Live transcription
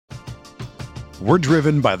We're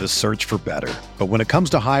driven by the search for better. But when it comes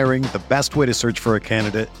to hiring, the best way to search for a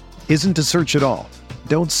candidate isn't to search at all.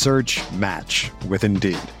 Don't search, match with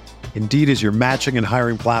Indeed. Indeed is your matching and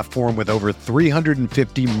hiring platform with over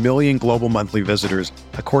 350 million global monthly visitors,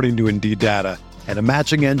 according to Indeed data, and a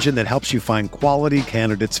matching engine that helps you find quality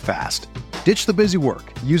candidates fast. Ditch the busy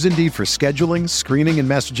work. Use Indeed for scheduling, screening, and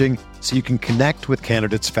messaging so you can connect with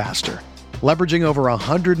candidates faster. Leveraging over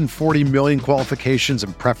 140 million qualifications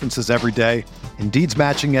and preferences every day, Indeed's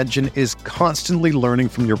matching engine is constantly learning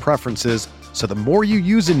from your preferences, so the more you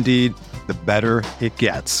use Indeed, the better it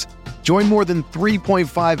gets. Join more than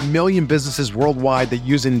 3.5 million businesses worldwide that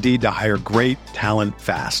use Indeed to hire great talent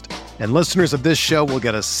fast. And listeners of this show will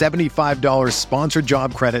get a $75 sponsored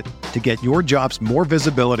job credit to get your jobs more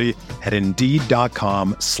visibility at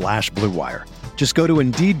Indeed.com/Blue Wire. Just go to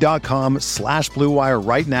Indeed.com/Blue Wire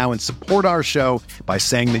right now and support our show by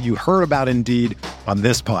saying that you heard about Indeed on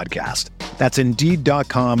this podcast. That's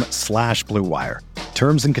Indeed.com/Blue Wire.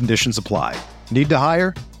 Terms and conditions apply. Need to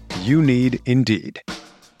hire? You need Indeed.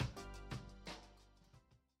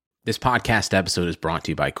 This podcast episode is brought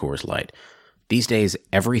to you by Coors Light. These days,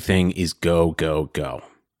 everything is go, go, go.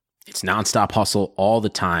 It's nonstop hustle all the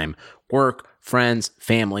time. Work, friends,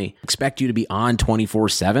 family expect you to be on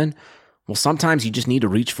 24/7. Well, sometimes you just need to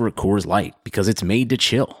reach for a Coors Light because it's made to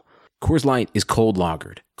chill. Coors Light is cold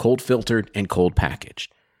lagered, cold filtered, and cold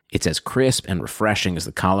packaged. It's as crisp and refreshing as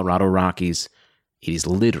the Colorado Rockies. It is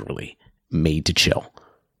literally made to chill.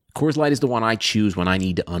 Coors Light is the one I choose when I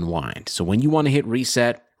need to unwind. So when you want to hit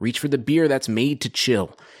reset, reach for the beer that's made to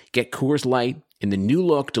chill. Get Coors Light in the new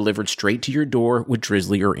look delivered straight to your door with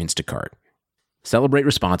Drizzly or Instacart. Celebrate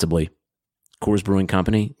responsibly. Coors Brewing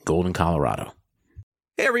Company, Golden, Colorado.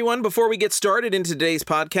 Hey everyone, before we get started in today's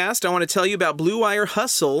podcast, I want to tell you about Blue Wire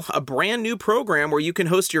Hustle, a brand new program where you can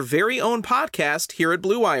host your very own podcast here at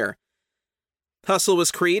Blue Wire. Hustle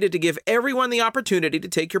was created to give everyone the opportunity to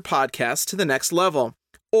take your podcast to the next level.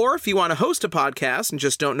 Or if you want to host a podcast and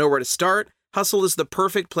just don't know where to start, Hustle is the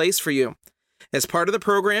perfect place for you. As part of the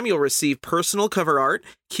program, you'll receive personal cover art,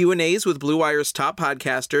 Q&As with Blue Wire's top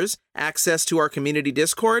podcasters, access to our community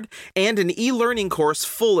Discord, and an e-learning course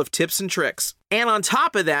full of tips and tricks. And on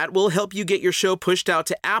top of that, we'll help you get your show pushed out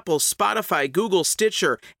to Apple, Spotify, Google,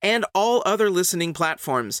 Stitcher, and all other listening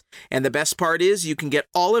platforms. And the best part is you can get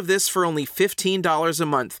all of this for only $15 a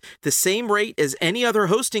month, the same rate as any other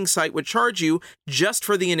hosting site would charge you just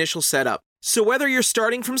for the initial setup. So whether you're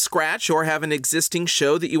starting from scratch or have an existing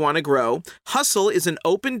show that you want to grow, Hustle is an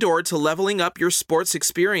open door to leveling up your sports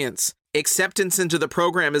experience. Acceptance into the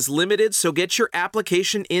program is limited, so get your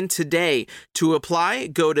application in today. To apply,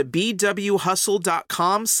 go to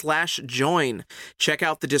bwhustle.com/join. Check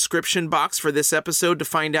out the description box for this episode to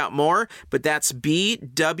find out more, but that's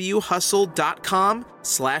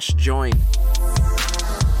bwhustle.com/join.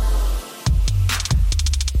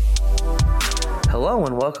 Hello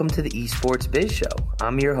and welcome to the Esports Biz Show.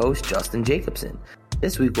 I'm your host, Justin Jacobson.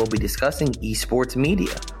 This week we'll be discussing esports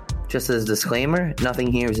media. Just as a disclaimer,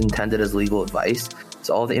 nothing here is intended as legal advice,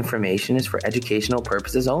 so all the information is for educational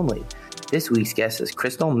purposes only. This week's guest is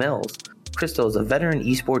Crystal Mills. Crystal is a veteran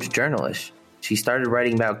esports journalist. She started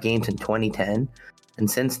writing about games in 2010,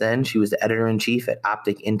 and since then she was the editor-in-chief at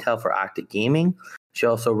Optic Intel for Optic Gaming. She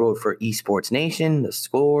also wrote for Esports Nation, The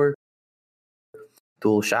Score,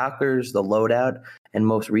 Dual Shockers, The Loadout, and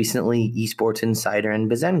most recently, Esports Insider and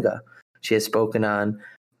Bazenga. She has spoken on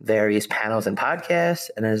various panels and podcasts,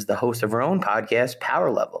 and is the host of her own podcast, Power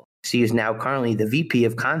Level. She is now currently the VP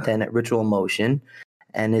of Content at Ritual Motion,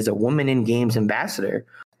 and is a Woman in Games Ambassador,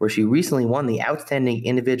 where she recently won the Outstanding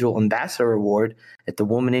Individual Ambassador Award at the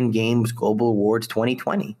Woman in Games Global Awards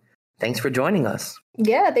 2020. Thanks for joining us.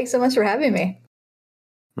 Yeah, thanks so much for having me.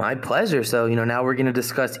 My pleasure. So, now we're going to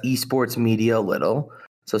discuss esports media a little.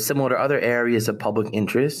 So similar to other areas of public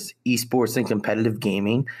interest, esports and competitive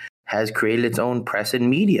gaming has created its own press and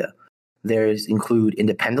media. There's include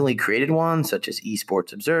independently created ones such as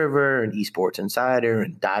Esports Observer and Esports Insider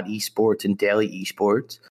and Dot Esports and Daily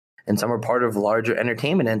Esports. And some are part of larger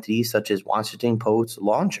entertainment entities such as Washington Post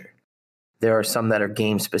Launcher. There are some that are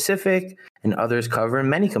game specific and others cover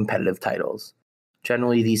many competitive titles.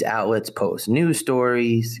 Generally, these outlets post news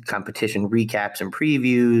stories, competition recaps and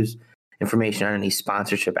previews, information on any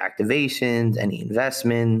sponsorship activations, any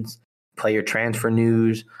investments, player transfer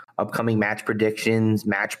news, upcoming match predictions,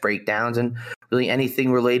 match breakdowns, and really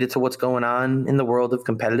anything related to what's going on in the world of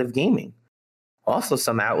competitive gaming. Also,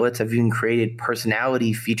 some outlets have even created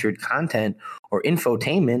personality-featured content or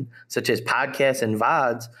infotainment, such as podcasts and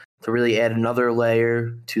VODs, to really add another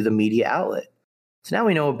layer to the media outlet. So now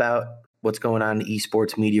we know about what's going on in the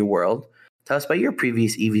esports media world. Tell us about your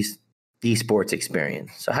previous esports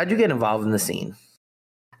experience. So how'd you get involved in the scene?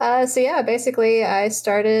 Basically I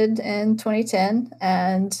started in 2010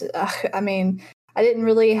 and I didn't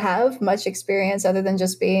really have much experience other than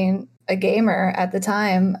just being a gamer at the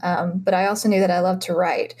time. But I also knew that I loved to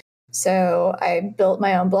write. So I built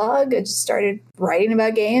my own blog. I just started writing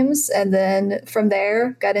about games. And then from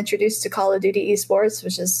there, got introduced to Call of Duty esports,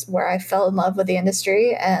 which is where I fell in love with the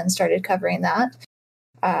industry and started covering that.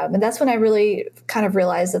 And that's when I really kind of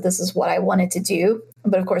realized that this is what I wanted to do.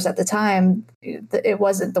 But of course, at the time, it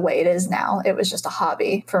wasn't the way it is now. It was just a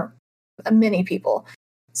hobby for many people.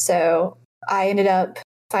 So I ended up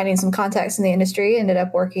finding some contacts in the industry, ended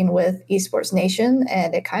up working with Esports Nation,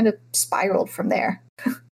 and it kind of spiraled from there.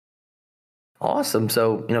 Awesome.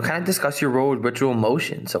 So, kind of discuss your role with Ritual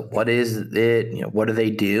Motion. So what is it? What do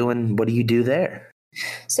they do and what do you do there?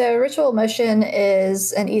 So Ritual Motion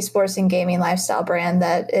is an esports and gaming lifestyle brand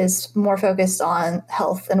that is more focused on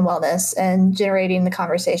health and wellness and generating the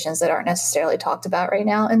conversations that aren't necessarily talked about right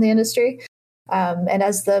now in the industry. And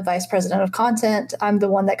as the vice president of content, I'm the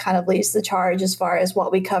one that kind of leads the charge as far as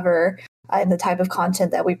what we cover and the type of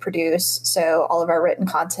content that we produce. So all of our written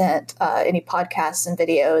content, any podcasts and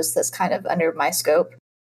videos, that's kind of under my scope.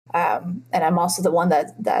 And I'm also the one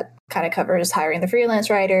that kind of covers hiring the freelance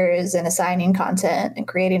writers and assigning content and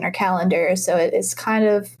creating our calendar. So it's kind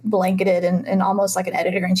of blanketed in almost like an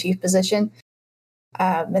editor-in-chief position.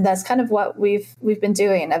 And that's kind of what we've been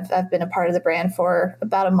doing. I've been a part of the brand for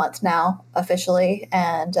about a month now, officially,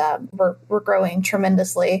 and we're growing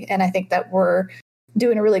tremendously. And I think that we're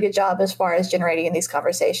doing a really good job as far as generating these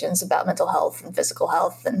conversations about mental health and physical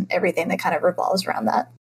health and everything that kind of revolves around that.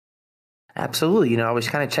 Absolutely. I was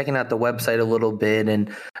kind of checking out the website a little bit,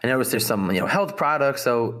 and I noticed there's some health products.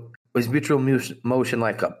 So was Ritual Motion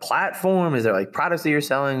like a platform? Is there like products that you're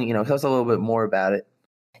selling? Tell us a little bit more about it.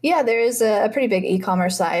 Yeah, there is a pretty big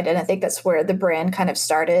e-commerce side, and I think that's where the brand kind of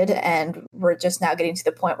started. And we're just now getting to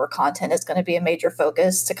the point where content is going to be a major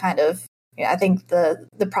focus to kind of, I think the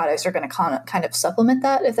products are going to kind of supplement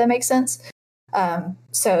that, if that makes sense.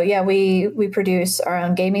 We produce our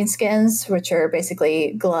own gaming skins, which are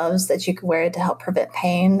basically gloves that you can wear to help prevent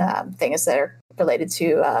pain, things that are related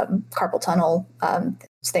to carpal tunnel,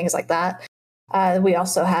 things like that. We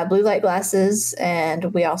also have blue light glasses,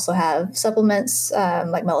 and we also have supplements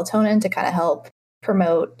like melatonin to kind of help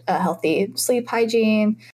promote healthy sleep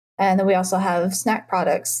hygiene. And then we also have snack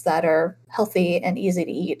products that are healthy and easy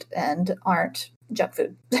to eat and aren't junk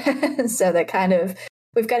food. So that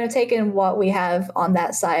we've kind of taken what we have on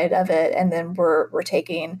that side of it, and then we're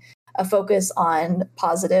taking a focus on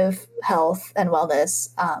positive health and wellness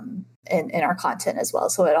in our content as well.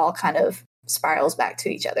 So it all kind of spirals back to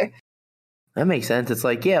each other. That makes sense. It's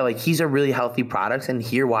like, these are really healthy products, and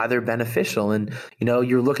here why they're beneficial. And,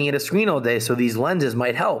 you're looking at a screen all day, so these lenses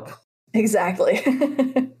might help. Exactly.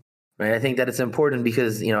 Right. I think that it's important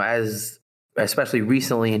because, especially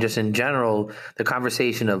recently and just in general, the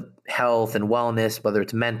conversation of health and wellness, whether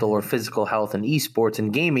it's mental or physical health in esports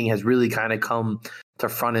and gaming, has really kind of come to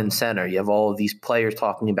front and center. You have all of these players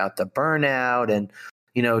talking about the burnout and,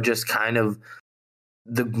 just kind of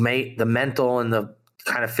the mental and the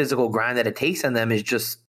kind of physical grind that it takes on them is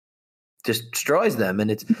just destroys them. And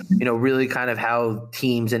it's, really kind of how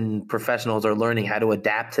teams and professionals are learning how to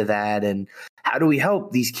adapt to that. And how do we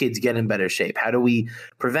help these kids get in better shape? How do we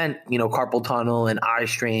prevent, carpal tunnel and eye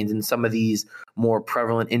strains and some of these more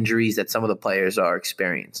prevalent injuries that some of the players are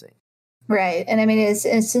experiencing? Right. And I mean,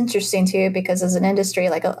 it's interesting too, because as an industry,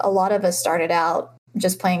 like a lot of us started out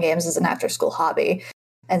just playing games as an after school hobby.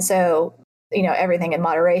 And so, everything in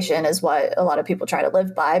moderation is what a lot of people try to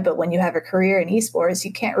live by. But when you have a career in esports,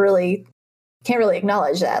 you can't really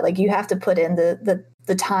acknowledge that. Like, you have to put in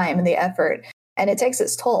the time and the effort, and it takes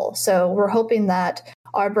its toll. So we're hoping that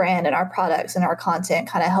our brand and our products and our content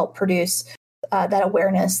kind of help produce that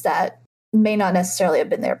awareness that may not necessarily have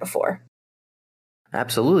been there before.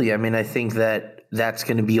 Absolutely. I mean, I think that that's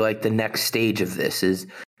going to be like the next stage of this is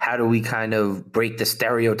how do we kind of break the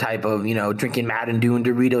stereotype of, drinking Mountain Dew and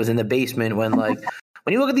Doritos in the basement when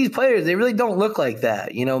when you look at these players, they really don't look like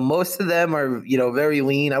that. Most of them are, very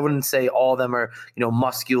lean. I wouldn't say all of them are,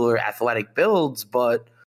 muscular, athletic builds, but,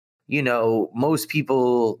 most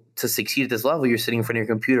people to succeed at this level, you're sitting in front of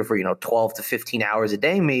your computer for, 12 to 15 hours a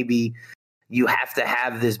day, maybe. You have to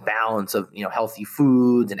have this balance of, healthy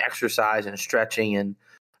foods and exercise and stretching. And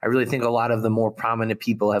I really think a lot of the more prominent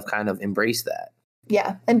people have kind of embraced that.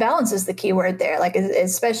 Yeah. And balance is the key word there. Like,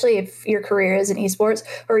 especially if your career is in esports,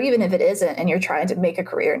 or even if it isn't, and you're trying to make a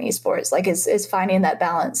career in esports, like is finding that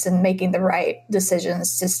balance and making the right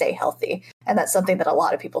decisions to stay healthy. And that's something that a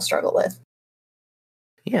lot of people struggle with.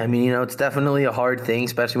 Yeah, I mean, it's definitely a hard thing,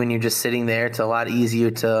 especially when you're just sitting there. It's a lot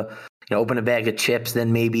easier to, open a bag of chips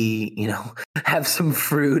than maybe, have some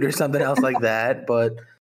fruit or something else like that. But,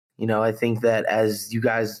 I think that as you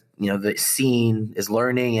guys, the scene is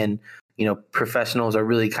learning and, professionals are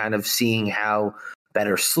really kind of seeing how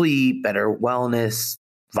better sleep, better wellness,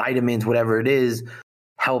 vitamins, whatever it is,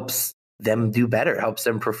 helps them do better, helps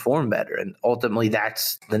them perform better. And ultimately,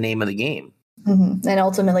 that's the name of the game. Mm-hmm. And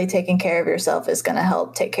ultimately, taking care of yourself is going to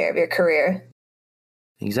help take care of your career.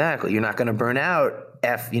 Exactly. You're not going to burn out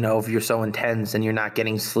if you're so intense and you're not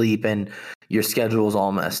getting sleep and your schedule's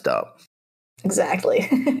all messed up.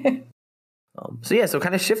 Exactly. So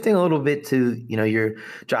kind of shifting a little bit to, your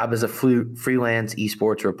job as a freelance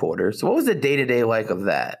esports reporter. So what was the day-to-day like of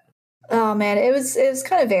that? Oh man, it was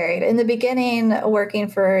kind of varied. In the beginning, working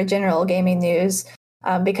for General Gaming News,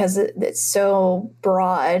 because it's so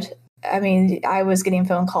broad. I mean, I was getting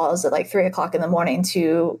phone calls at like 3:00 in the morning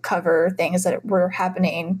to cover things that were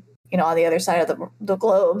happening, on the other side of the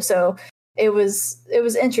globe. So it was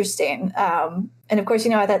interesting. And of course,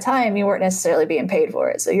 at that time, you weren't necessarily being paid for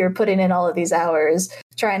it. So you're putting in all of these hours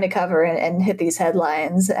trying to cover and hit these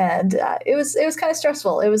headlines. And it was kind of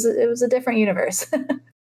stressful. It was a different universe.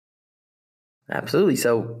 Absolutely.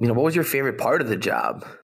 So, what was your favorite part of the job?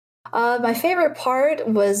 My favorite part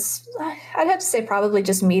was, I'd have to say, probably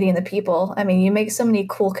just meeting the people. I mean, you make so many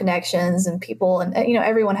cool connections and people, and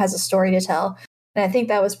everyone has a story to tell. And I think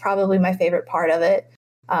that was probably my favorite part of it.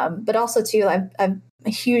 But also, too, I'm a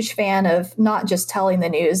huge fan of not just telling the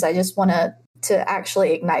news. I just want to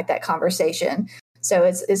actually ignite that conversation. So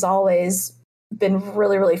it's always been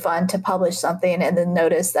really, really fun to publish something and then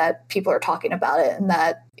notice that people are talking about it and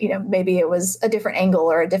that, maybe it was a different angle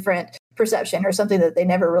or a different perception or something that they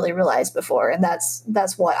never really realized before. And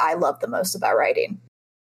that's what I love the most about writing.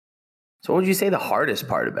 So what would you say the hardest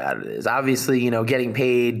part about it is? Obviously, getting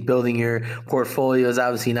paid, building your portfolio is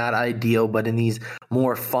obviously not ideal, but in these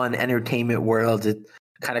more fun entertainment worlds, it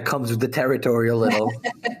kind of comes with the territory a little.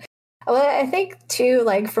 Well, I think too,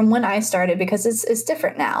 like from when I started, because it's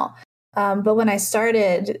different now. But when I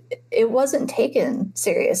started, it wasn't taken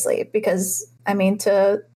seriously because,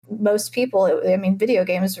 to most people, video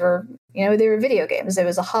games were, they were video games. It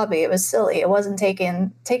was a hobby. It was silly. It wasn't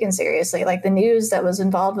taken seriously. Like the news that was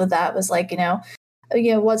involved with that was like,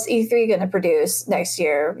 what's E3 going to produce next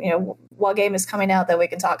year? What game is coming out that we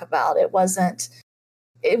can talk about? It wasn't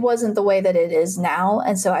the way that it is now.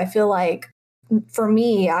 And so I feel like for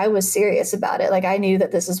me, I was serious about it. Like I knew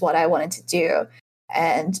that this is what I wanted to do.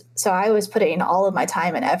 And so I was putting all of my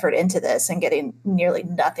time and effort into this and getting nearly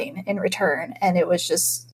nothing in return. And it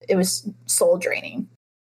was soul draining.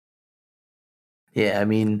 Yeah,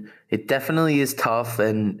 it definitely is tough.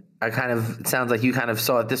 And it sounds like you kind of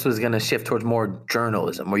saw that this was going to shift towards more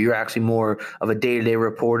journalism, where you're actually more of a day-to-day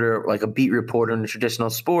reporter, like a beat reporter in a traditional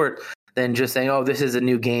sport, than just saying, oh, this is a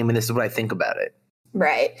new game and this is what I think about it.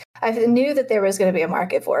 Right. I knew that there was going to be a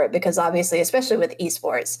market for it because obviously, especially with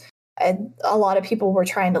esports, and a lot of people were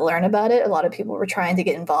trying to learn about it. A lot of people were trying to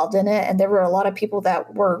get involved in it. And there were a lot of people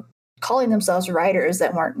that were calling themselves writers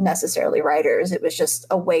that weren't necessarily writers. It was just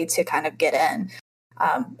a way to kind of get in.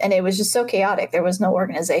 And it was just so chaotic. There was no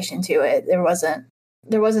organization to it. There wasn't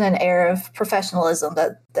an air of professionalism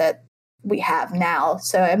that we have now.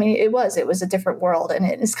 So, it was a different world. And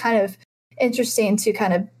it is kind of interesting to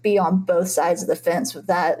kind of be on both sides of the fence with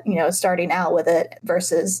that, starting out with it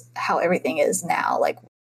versus how everything is now. Like,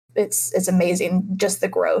 it's amazing, just the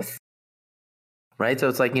growth. Right. So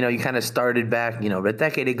it's like, you kind of started back, a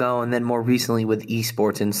decade ago, and then more recently with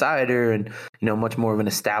Esports Insider and, much more of an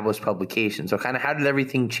established publication. So kind of how did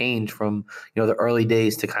everything change from, the early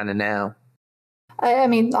days to kind of now?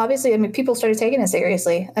 Obviously, people started taking it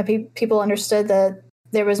seriously. People understood that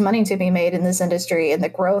there was money to be made in this industry, and the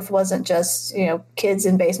growth wasn't just, kids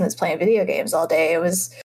in basements playing video games all day. It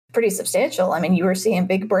was pretty substantial. You were seeing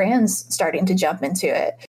big brands starting to jump into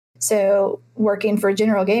it. So working for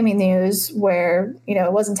General Gaming News, where,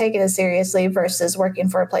 it wasn't taken as seriously versus working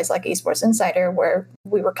for a place like Esports Insider, where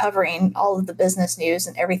we were covering all of the business news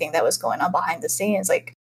and everything that was going on behind the scenes,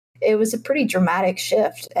 like it was a pretty dramatic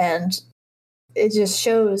shift. And it just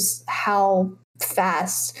shows how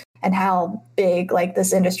fast and how big like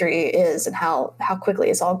this industry is and how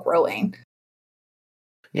quickly it's all growing.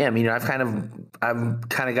 Yeah, I've kind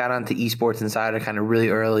of got onto Esports Insider kind of really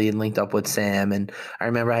early and linked up with Sam. And I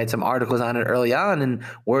remember I had some articles on it early on, and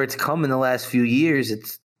where it's come in the last few years,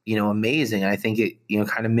 it's, amazing. I think it,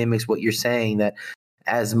 kind of mimics what you're saying, that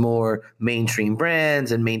as more mainstream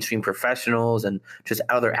brands and mainstream professionals and just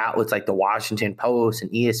other outlets like the Washington Post and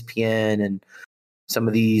ESPN and some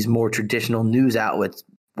of these more traditional news outlets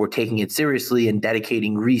were taking it seriously and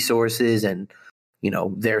dedicating resources and,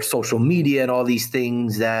 their social media and all these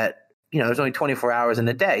things that, there's only 24 hours in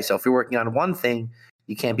a day. So if you're working on one thing,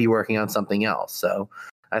 you can't be working on something else. So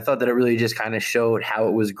I thought that it really just kind of showed how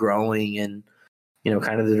it was growing and,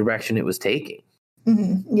 kind of the direction it was taking.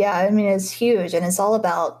 Mm-hmm. Yeah, I mean, it's huge. And it's all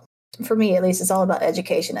about, for me at least, it's all about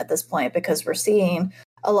education at this point, because we're seeing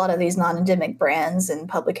a lot of these non-endemic brands and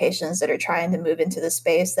publications that are trying to move into the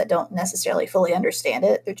space that don't necessarily fully understand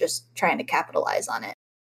it. They're just trying to capitalize on it.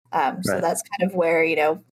 So that's kind of where,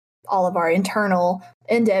 all of our internal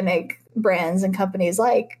endemic brands and companies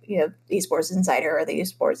like, Esports Insider or the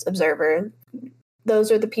Esports Observer,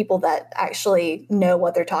 those are the people that actually know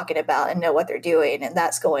what they're talking about and know what they're doing. And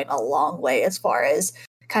that's going a long way as far as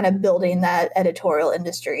kind of building that editorial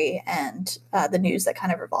industry and the news that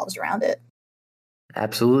kind of revolves around it.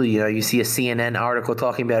 Absolutely. You see a CNN article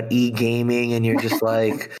talking about e-gaming and you're just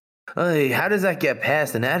like, hey, how does that get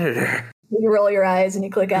past an editor? You roll your eyes and you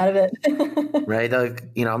click out of it. Right. Like,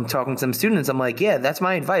 I'm talking to some students. I'm like, yeah, that's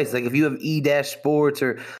my advice. Like if you have E-Sports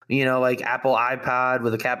or, like Apple iPod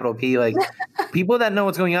with a capital P, like people that know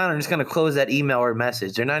what's going on are just going to close that email or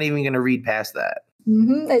message. They're not even going to read past that.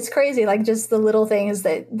 Mm-hmm. It's crazy. Like just the little things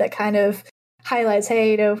that kind of highlights,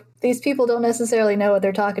 hey, these people don't necessarily know what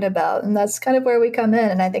they're talking about. And that's kind of where we come in.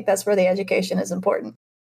 And I think that's where the education is important.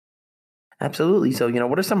 Absolutely. So,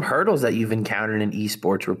 what are some hurdles that you've encountered in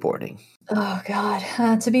esports reporting? Oh,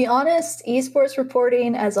 God. To be honest, esports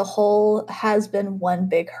reporting as a whole has been one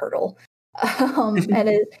big hurdle. And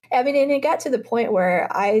it got to the point where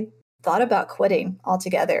I thought about quitting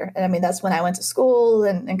altogether. And I mean, that's when I went to school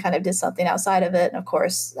and kind of did something outside of it. And of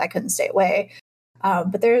course, I couldn't stay away.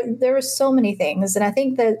 But there were so many things. And I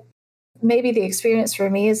think that maybe the experience for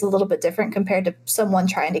me is a little bit different compared to someone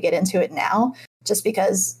trying to get into it now, just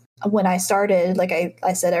because when I started, like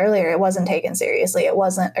I said earlier, it wasn't taken seriously. It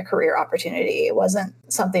wasn't a career opportunity. It wasn't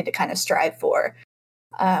something to kind of strive for.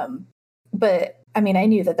 But I mean, I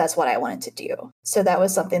knew that that's what I wanted to do. So that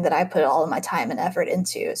was something that I put all of my time and effort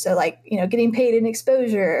into. So like, getting paid in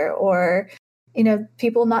exposure or,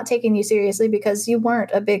 people not taking you seriously because you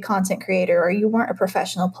weren't a big content creator or you weren't a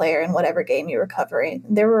professional player in whatever game you were covering.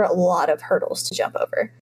 There were a lot of hurdles to jump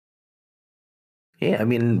over. Yeah, I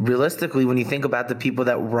mean, realistically, when you think about the people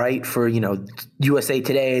that write for, USA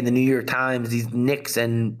Today and the New York Times, these Knicks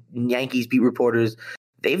and Yankees beat reporters,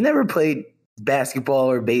 they've never played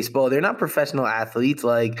basketball or baseball. They're not professional athletes.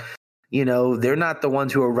 Like, they're not the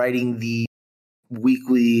ones who are writing the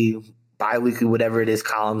weekly, bi-weekly, whatever it is,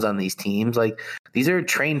 columns on these teams. Like, these are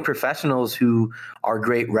trained professionals who are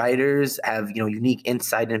great writers, have, unique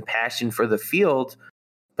insight and passion for the field,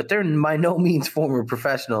 but they're by no means former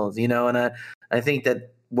professionals, and I think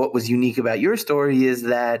that what was unique about your story is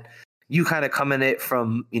that you kind of come in it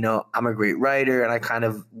from, I'm a great writer, and I kind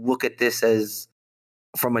of look at this as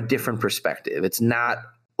from a different perspective. It's not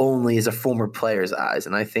only as a former player's eyes.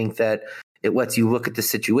 And I think that it lets you look at the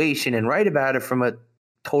situation and write about it from a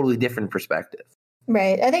totally different perspective.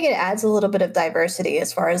 Right. I think it adds a little bit of diversity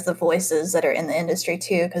as far as the voices that are in the industry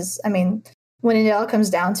too. Because I mean, when it all comes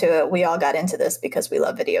down to it, we all got into this because we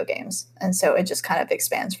love video games. And so it just kind of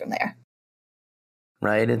expands from there.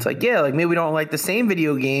 Right. It's like, yeah, like maybe we don't like the same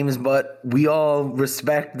video games, but we all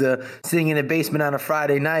respect the sitting in the basement on a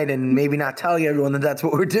Friday night and maybe not telling everyone that that's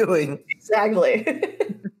what we're doing. Exactly.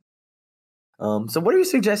 So what are your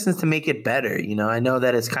suggestions to make it better? I know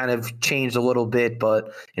that it's kind of changed a little bit,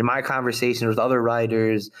 but in my conversations with other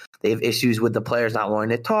writers, they have issues with the players not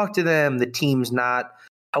wanting to talk to them, the teams not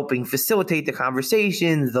helping facilitate the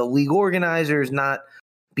conversations, the league organizers not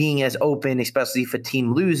being as open, especially if a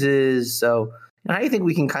team loses. So how do you think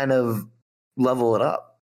we can kind of level it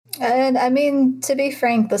up? And I mean, to be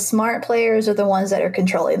frank, the smart players are the ones that are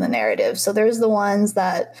controlling the narrative. So there's the ones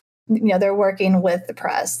that, they're working with the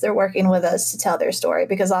press. They're working with us to tell their story,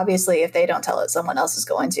 because obviously if they don't tell it, someone else is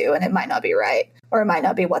going to, and it might not be right, or it might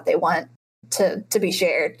not be what they want to be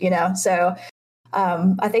shared, So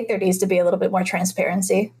I think there needs to be a little bit more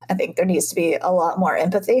transparency. I think there needs to be a lot more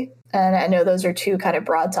empathy. And I know those are two kind of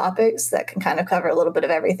broad topics that can kind of cover a little bit of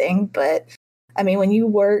everything. But I mean, when you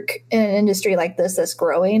work in an industry like this that's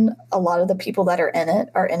growing, a lot of the people that are in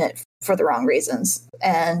it for the wrong reasons.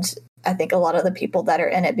 And I think a lot of the people that are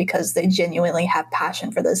in it because they genuinely have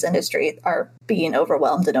passion for this industry are being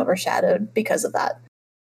overwhelmed and overshadowed because of that.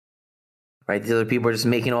 Right. The other people are just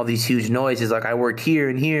making all these huge noises. Like, I worked here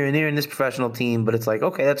and here and there in this professional team, but it's like,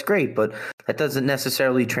 okay, that's great. But that doesn't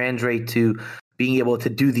necessarily translate to being able to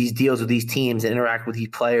do these deals with these teams and interact with these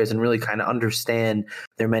players and really kind of understand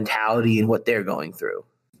their mentality and what they're going through.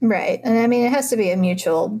 Right. And I mean, it has to be a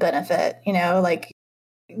mutual benefit, like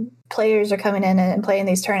players are coming in and playing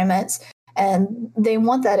these tournaments, and they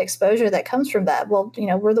want that exposure that comes from that. Well,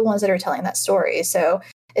 we're the ones that are telling that story. So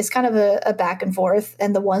it's kind of a back and forth,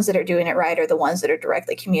 and the ones that are doing it right are the ones that are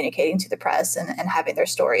directly communicating to the press and having their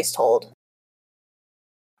stories told.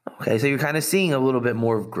 Okay, so you're kind of seeing a little bit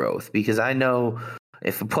more of growth, because I know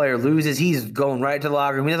if a player loses, he's going right to the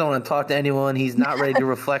locker room. He doesn't want to talk to anyone. He's not ready to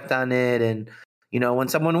reflect on it. And, when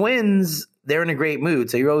someone wins, they're in a great mood.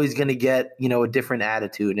 So you're always going to get, a different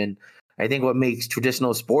attitude. And I think what makes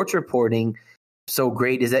traditional sports reporting so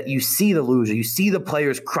great is that you see the loser. You see the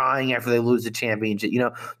players crying after they lose the championship.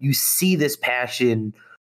 You see this passion.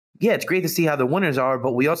 Yeah, it's great to see how the winners are,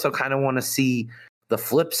 but we also kind of want to see the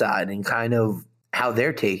flip side and kind of how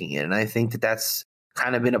they're taking it. And I think that that's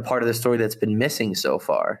kind of been a part of the story that's been missing so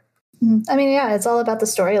far. I mean, yeah, it's all about the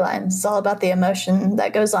storyline. It's all about the emotion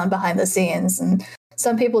that goes on behind the scenes. And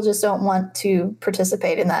some people just don't want to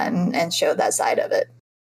participate in that and show that side of it.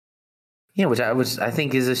 Yeah, which I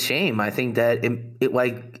think is a shame. I think that it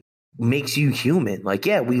like makes you human. Like,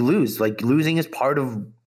 yeah, we lose. Like, losing is part of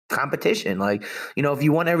competition. Like, if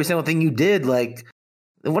you won every single thing you did, like,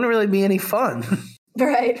 it wouldn't really be any fun.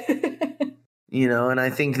 Right. And I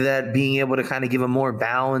think that being able to kind of give a more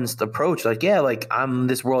balanced approach, like, yeah, like, I'm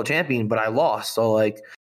this world champion, but I lost. So, like,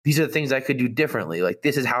 these are the things I could do differently. Like,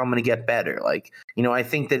 this is how I'm going to get better. Like, I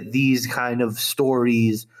think that these kind of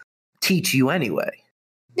stories teach you anyway.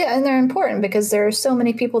 Yeah, and they're important because there are so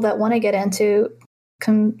many people that want to get into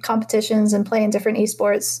competitions and play in different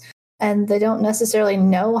esports, and they don't necessarily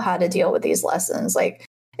know how to deal with these lessons. Like,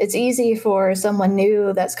 it's easy for someone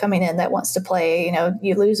new that's coming in that wants to play,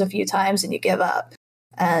 you lose a few times and you give up.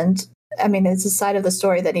 And I mean, it's a side of the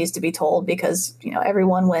story that needs to be told because,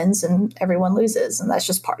 everyone wins and everyone loses, and that's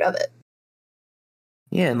just part of it.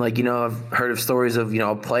 Yeah, and I've heard of stories of,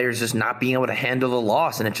 players just not being able to handle the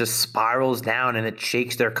loss, and it just spirals down and it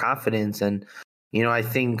shakes their confidence. And, I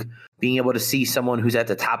think being able to see someone who's at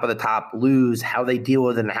the top of the top lose, how they deal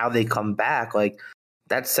with it and how they come back, like,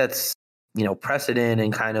 that sets, precedent,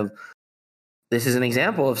 and kind of, this is an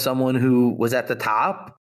example of someone who was at the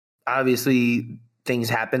top. Obviously, things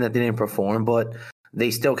happened that they didn't perform, but they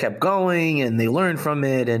still kept going and they learned from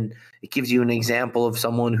it. And it gives you an example of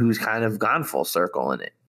someone who's kind of gone full circle in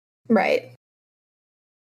it. Right.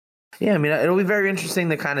 Yeah, I mean, it'll be very interesting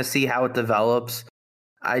to kind of see how it develops.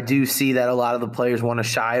 I do see that a lot of the players want to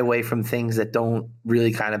shy away from things that don't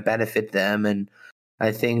really kind of benefit them. And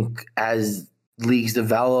I think as leagues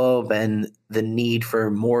develop and the need for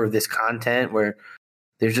more of this content where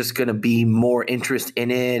there's just going to be more interest in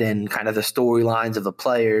it and kind of the storylines of the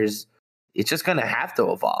players, it's just going to have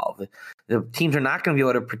to evolve. The teams are not going to be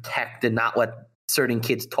able to protect and not let certain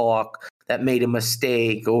kids talk that made a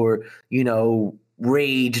mistake or,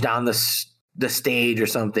 raged on the stage or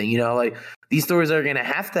something. Like, these stories are going to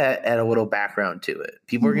have to add a little background to it.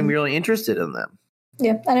 People are going to be really interested in them.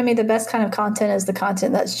 Yeah. And I mean, the best kind of content is the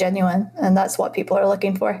content that's genuine, and that's what people are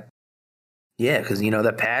looking for. Yeah, because,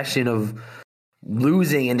 the passion of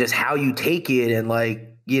losing and just how you take it and, like,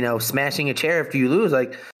 smashing a chair after you lose,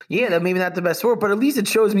 like, yeah, that maybe not the best sport, but at least it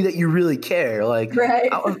shows me that you really care. Like,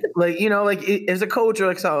 right. As a coach or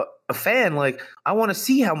like a fan, like, I want to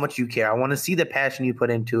see how much you care. I want to see the passion you put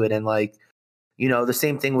into it. And like, the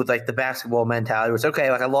same thing with like the basketball mentality where it's okay,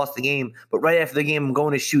 like, I lost the game, but right after the game, I'm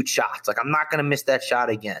going to shoot shots. Like, I'm not going to miss that shot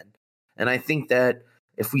again. And I think that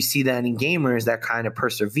if we see that in gamers, that kind of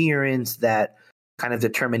perseverance, that kind of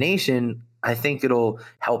determination, I think it'll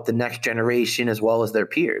help the next generation as well as their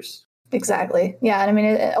peers. Exactly. Yeah. And I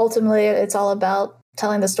mean, ultimately, it's all about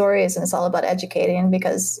telling the stories, and it's all about educating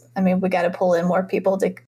because, I mean, we got to pull in more people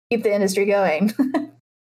to keep the industry going.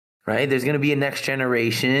 Right. There's going to be a next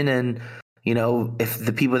generation. And, if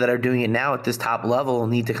the people that are doing it now at this top level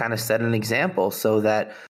need to kind of set an example so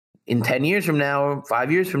that in 10 years from now,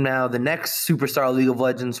 5 years from now, the next superstar League of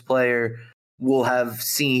Legends player will have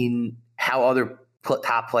seen how other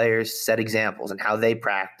top players set examples and how they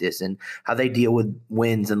practice and how they deal with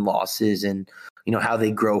wins and losses and, how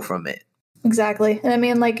they grow from it. Exactly. And I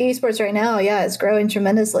mean, like, esports right now, yeah, it's growing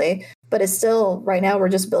tremendously, but it's still, right now, we're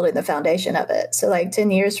just building the foundation of it. So like 10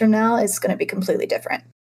 years from now, it's going to be completely different.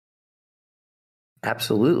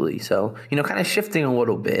 Absolutely. So, kind of shifting a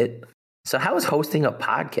little bit. So how is hosting a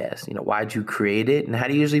podcast? Why'd you create it, and how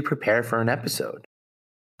do you usually prepare for an episode?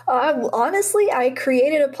 Honestly, I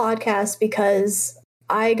created a podcast because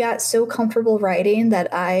I got so comfortable writing that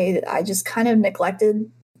I just kind of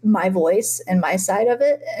neglected my voice and my side of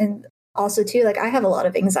it. And also, too, like, I have a lot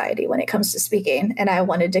of anxiety when it comes to speaking, and I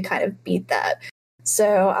wanted to kind of beat that.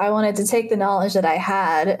 So I wanted to take the knowledge that I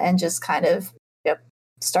had and just kind of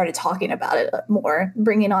started talking about it more,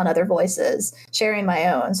 bringing on other voices, sharing my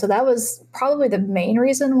own. So that was probably the main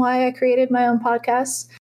reason why I created my own podcast.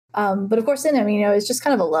 But of course, then, I mean, it's just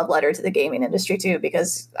kind of a love letter to the gaming industry too,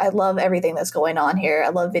 because I love everything that's going on here. I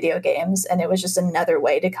love video games, and it was just another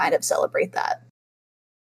way to kind of celebrate that.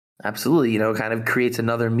 Absolutely. It kind of creates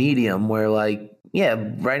another medium where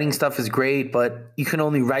writing stuff is great, but you can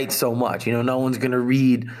only write so much. No one's going to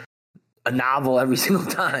read a novel every single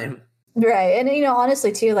time. Right. And,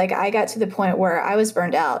 honestly, too, I got to the point where I was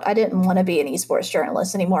burned out. I didn't want to be an esports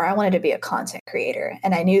journalist anymore. I wanted to be a content creator.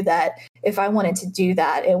 And I knew that if I wanted to do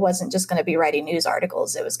that, it wasn't just going to be writing news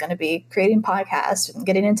articles. It was going to be creating podcasts and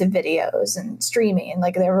getting into videos and streaming.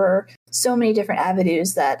 There were so many different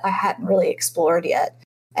avenues that I hadn't really explored yet.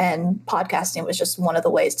 And podcasting was just one of the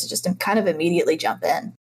ways to just kind of immediately jump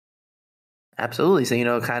in. Absolutely.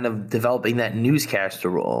 So, kind of developing that newscaster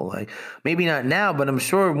role, maybe not now, but I'm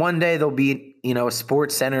sure one day there'll be, a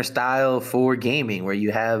Sports Center style for gaming where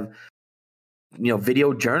you have,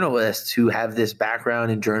 video journalists who have this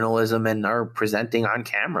background in journalism and are presenting on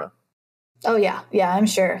camera. Oh, yeah. Yeah, I'm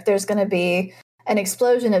sure there's going to be an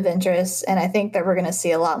explosion of interest. And I think that we're going to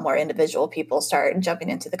see a lot more individual people start jumping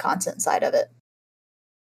into the content side of it.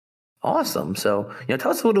 Awesome. So, tell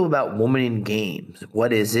us a little about Women in Games.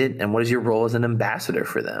 What is it, and what is your role as an ambassador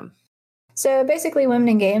for them? So basically, Women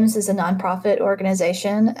in Games is a nonprofit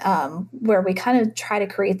organization where we kind of try to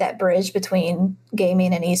create that bridge between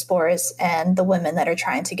gaming and esports and the women that are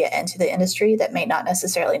trying to get into the industry that may not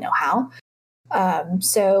necessarily know how.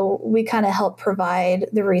 So we kind of help provide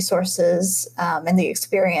the resources and the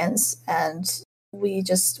experience, and we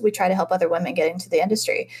try to help other women get into the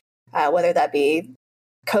industry, whether that be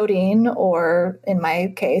coding or, in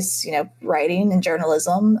my case, writing and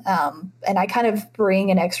journalism. And I kind of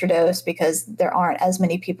bring an extra dose because there aren't as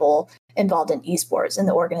many people involved in esports in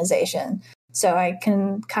the organization. So I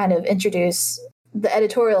can kind of introduce the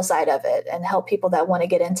editorial side of it and help people that want to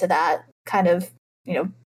get into that kind of,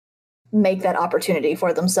 make that opportunity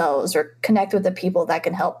for themselves or connect with the people that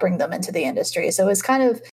can help bring them into the industry. So it's kind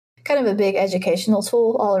of a big educational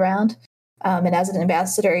tool all around. And as an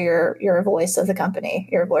ambassador, you're a voice of the company,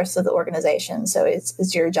 you're a voice of the organization. So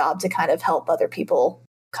it's your job to kind of help other people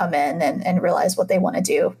come in and realize what they want to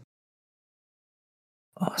do.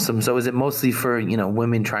 Awesome. So is it mostly for,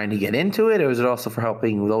 women trying to get into it, or is it also for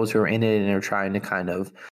helping those who are in it and are trying to kind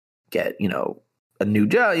of get, a new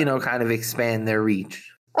job, kind of expand their reach?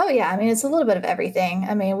 Oh, yeah. I mean, it's a little bit of everything.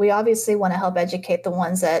 I mean, we obviously want to help educate the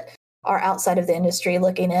ones that are outside of the industry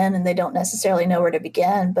looking in and they don't necessarily know where to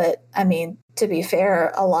begin. But I mean, to be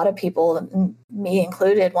fair, a lot of people, me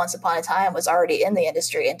included, once upon a time was already in the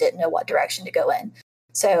industry and didn't know what direction to go in.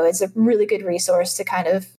 So it's a really good resource to kind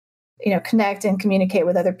of, connect and communicate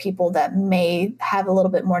with other people that may have a little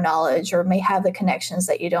bit more knowledge or may have the connections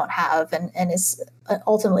that you don't have. And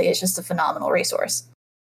ultimately, it's just a phenomenal resource.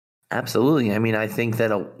 Absolutely. I mean, I think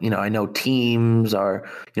that, I know teams are,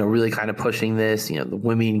 really kind of pushing this, the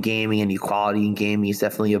women in gaming and equality in gaming is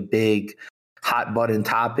definitely a big hot button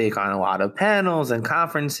topic on a lot of panels and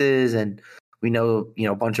conferences. And we know,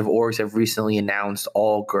 a bunch of orgs have recently announced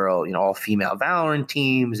all female Valorant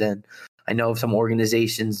teams. And I know of some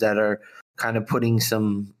organizations that are kind of putting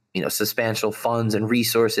some, substantial funds and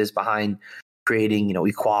resources behind creating,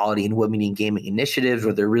 equality and women in gaming initiatives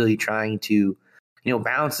where they're really trying to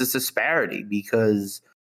balance this disparity, because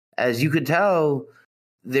as you could tell,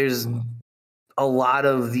 there's a lot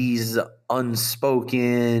of these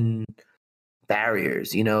unspoken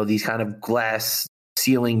barriers, these kind of glass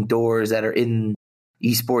ceiling doors that are in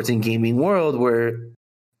esports and gaming world where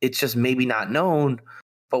it's just maybe not known.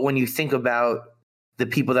 But when you think about the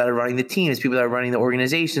people that are running the teams, people that are running the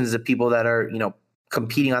organizations, the people that are,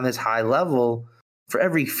 competing on this high level, for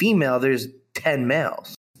every female, there's 10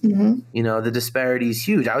 males. Mm-hmm. The disparity is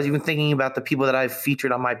huge. I was even thinking about the people that I've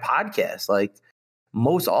featured on my podcast.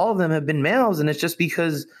 Most all of them have been males, and it's just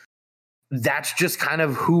because that's just kind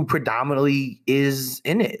of who predominantly is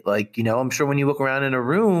in it. I'm sure when you look around in a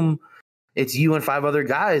room, it's you and 5 other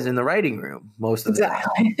guys in the writing room most of the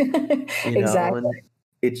time. Exactly. And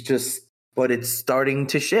it's just, but it's starting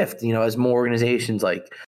to shift, as more organizations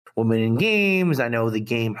like Women in Games, I know the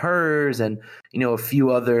Game Hers, and, a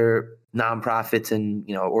few other nonprofits and,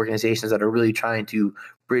 organizations that are really trying to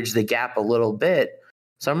bridge the gap a little bit.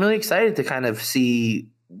 So I'm really excited to kind of see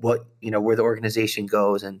what, where the organization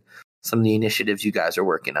goes and some of the initiatives you guys are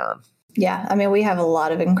working on. Yeah. I mean, we have a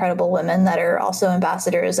lot of incredible women that are also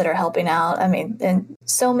ambassadors that are helping out. I mean, in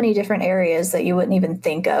so many different areas that you wouldn't even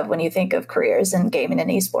think of when you think of careers in gaming and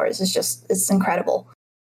esports. It's incredible.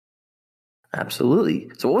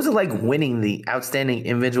 Absolutely. So what was it like winning the Outstanding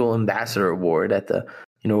Individual Ambassador Award at the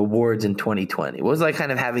awards in 2020? What was like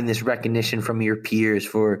kind of having this recognition from your peers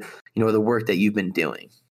for, the work that you've been doing?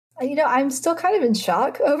 I'm still kind of in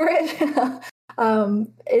shock over it.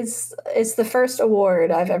 It's the first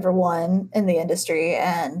award I've ever won in the industry,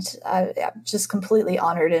 and I'm just completely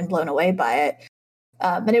honored and blown away by it.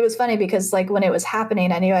 And it was funny because like when it was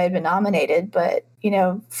happening, I knew I had been nominated, but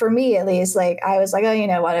for me at least, like I was like,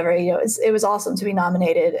 oh, whatever, it was awesome to be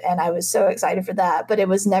nominated, and I was so excited for that. But it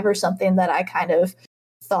was never something that I kind of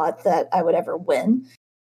thought that I would ever win.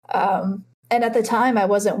 And at the time, I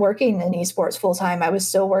wasn't working in esports full time. I was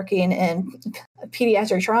still working in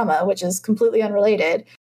pediatric trauma, which is completely unrelated.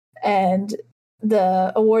 And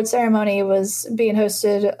the award ceremony was being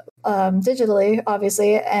hosted digitally,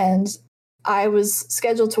 obviously. And I was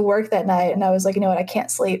scheduled to work that night. And I was like, you know what, I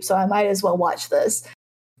can't sleep, so I might as well watch this.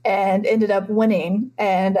 And ended up winning,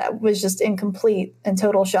 and was just in complete and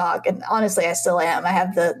total shock. And honestly, I still am. I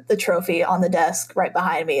have the trophy on the desk right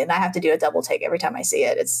behind me, and I have to do a double take every time I see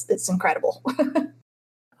it. It's incredible.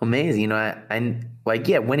 Amazing.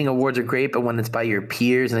 Winning awards are great, but when it's by your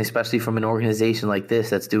peers, and especially from an organization like this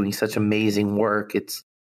that's doing such amazing work, it's,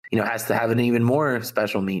 has to have an even more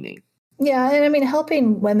special meaning. Yeah. And I mean,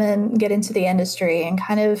 helping women get into the industry and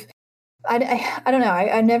kind of, I don't know.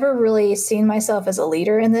 I never really seen myself as a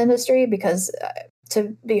leader in the industry because,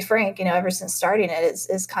 to be frank, ever since starting it,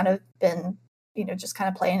 it's kind of been, just kind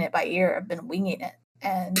of playing it by ear. I've been winging it.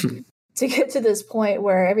 And to get to this point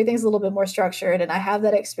where everything's a little bit more structured and I have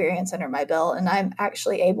that experience under my belt, and I'm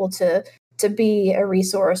actually able to be a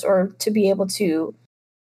resource or to be able to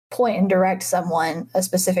point and direct someone a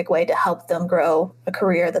specific way to help them grow a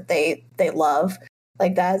career that they love.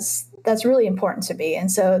 Like that's really important to me.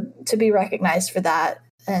 And so to be recognized for that,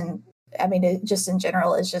 and I mean, it just in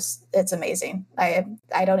general it's amazing. I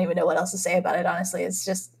don't even know what else to say about it. Honestly, it's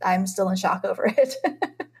just, I'm still in shock over it.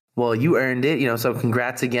 Well, you earned it, so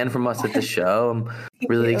congrats again from us at the show. I'm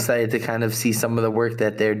really excited to kind of see some of the work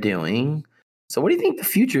that they're doing. So what do you think the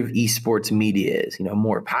future of esports media is?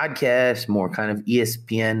 More podcasts, more kind of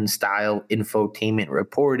ESPN style infotainment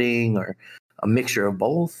reporting, or a mixture of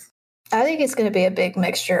both? I think it's going to be a big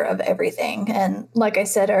mixture of everything. And like I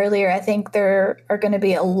said earlier, I think there are going to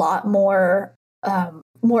be a lot more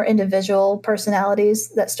individual personalities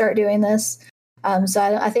that start doing this. So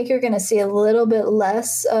I think you're going to see a little bit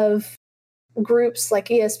less of groups like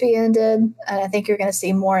ESPN did. And I think you're going to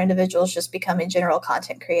see more individuals just becoming general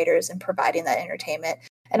content creators and providing that entertainment.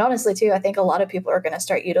 And honestly, too, I think a lot of people are going to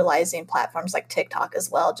start utilizing platforms like TikTok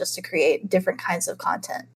as well, just to create different kinds of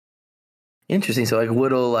content. Interesting. So like a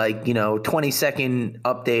little 20-second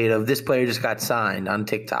update of this player just got signed on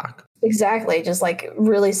TikTok. Exactly. Just like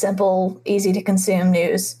really simple, easy to consume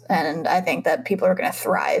news. And I think that people are going to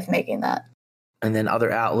thrive making that. And then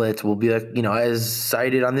other outlets will be like, as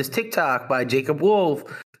cited on this TikTok by Jacob Wolf,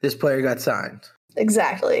 this player got signed.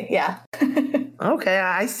 Exactly. Yeah. Okay.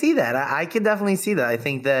 I see that. I can definitely see that. I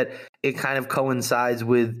think that it kind of coincides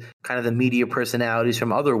with kind of the media personalities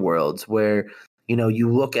from other worlds where,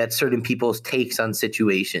 you look at certain people's takes on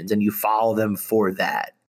situations and you follow them for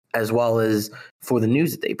that, as well as for the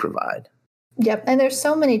news that they provide. Yep. And there's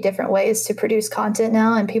so many different ways to produce content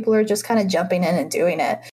now, and people are just kind of jumping in and doing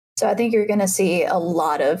it. So I think you're going to see a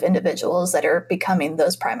lot of individuals that are becoming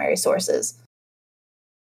those primary sources.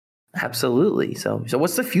 Absolutely. So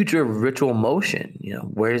what's the future of Ritual Motion?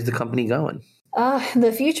 Where is the company going?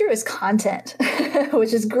 The future is content,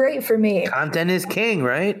 which is great for me. Content is king,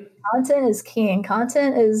 right? Content is king.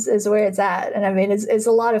 Content is where it's at. And I mean, it's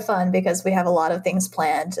a lot of fun because we have a lot of things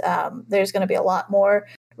planned. There's going to be a lot more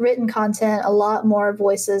written content, a lot more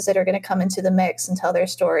voices that are going to come into the mix and tell their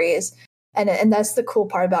stories. And that's the cool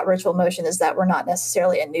part about Ritual Motion, is that we're not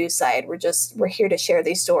necessarily a news site. We're here to share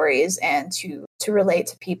these stories and to relate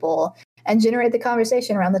to people and generate the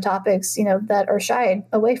conversation around the topics, that are shied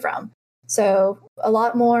away from. So a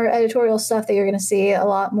lot more editorial stuff that you're going to see, a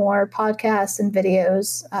lot more podcasts and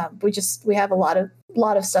videos. We have a lot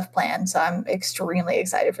of stuff planned. So I'm extremely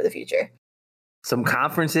excited for the future. Some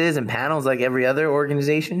conferences and panels like every other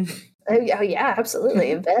organization. Oh yeah,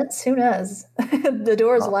 absolutely. Events, who knows? The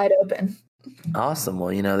door is wide open. Awesome.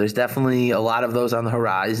 Well, there's definitely a lot of those on the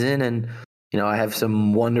horizon. And, I have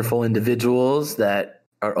some wonderful individuals that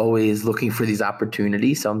are always looking for these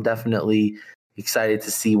opportunities. So I'm definitely excited to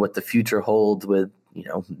see what the future holds with,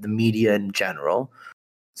 the media in general.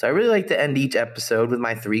 So I really like to end each episode with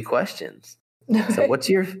my 3 questions. So what's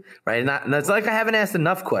your, right? And it's like I haven't asked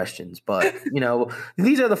enough questions, but,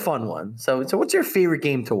 these are the fun ones. So what's your favorite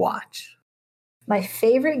game to watch? My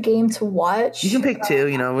favorite game to watch? You can pick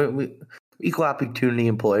 2, we equal opportunity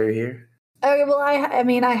employer here. Okay, well, I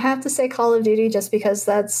mean, I have to say Call of Duty just because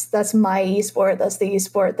that's my esport. That's the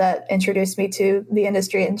esport that introduced me to the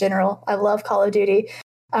industry in general. I love Call of Duty.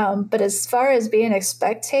 But as far as being a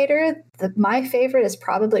spectator, my favorite is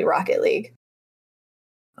probably Rocket League.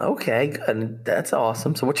 Okay, good. That's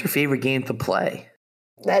awesome. So what's your favorite game to play?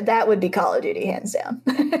 That would be Call of Duty, hands down.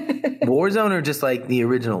 Warzone or just like the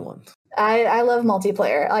original ones? I love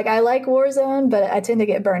multiplayer. Like, I like Warzone, but I tend to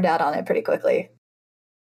get burned out on it pretty quickly.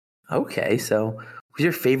 Okay, so who's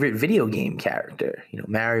your favorite video game character?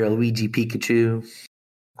 Mario, Luigi, Pikachu?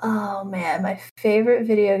 Oh, man, my favorite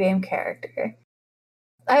video game character.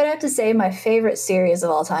 I'd have to say my favorite series of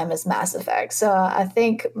all time is Mass Effect. So I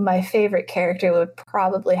think my favorite character would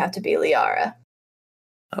probably have to be Liara.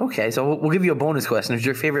 Okay, so we'll give you a bonus question. Who's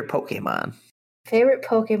your favorite Pokemon? Favorite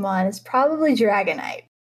Pokemon is probably Dragonite.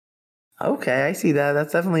 Okay, I see that.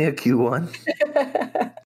 That's definitely a cute one.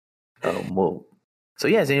 Well. So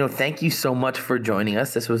yes, thank you so much for joining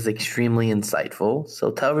us. This was extremely insightful. So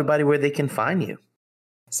tell everybody where they can find you.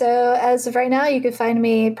 So as of right now, you can find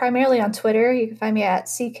me primarily on Twitter. You can find me at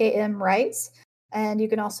CKM Writes. And you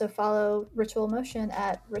can also follow Ritual Motion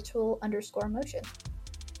at Ritual_Motion.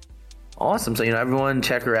 Awesome. So, everyone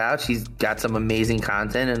check her out. She's got some amazing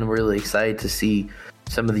content, and we're really excited to see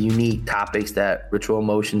some of the unique topics that Ritual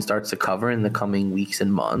Motion starts to cover in the coming weeks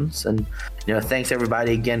and months. And, thanks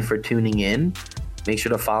everybody again for tuning in. Make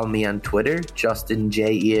sure to follow me on Twitter,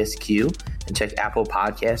 JustinJESQ, and check Apple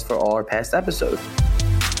Podcasts for all our past episodes.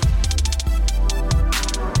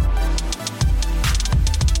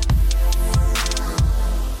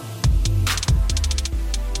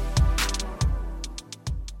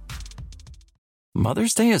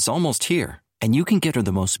 Mother's Day is almost here, and you can get her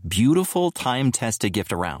the most beautiful time-tested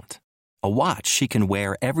gift around. A watch she can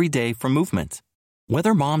wear every day from Movement.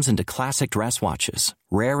 Whether mom's into classic dress watches,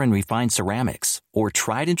 rare and refined ceramics, or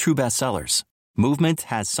tried and true bestsellers, Movement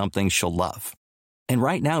has something she'll love. And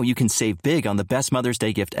right now you can save big on the best Mother's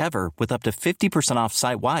Day gift ever with up to 50% off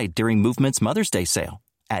site-wide during Movement's Mother's Day sale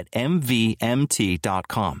at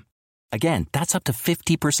MVMT.com. Again, that's up to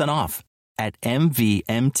 50% off at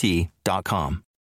MVMT.com.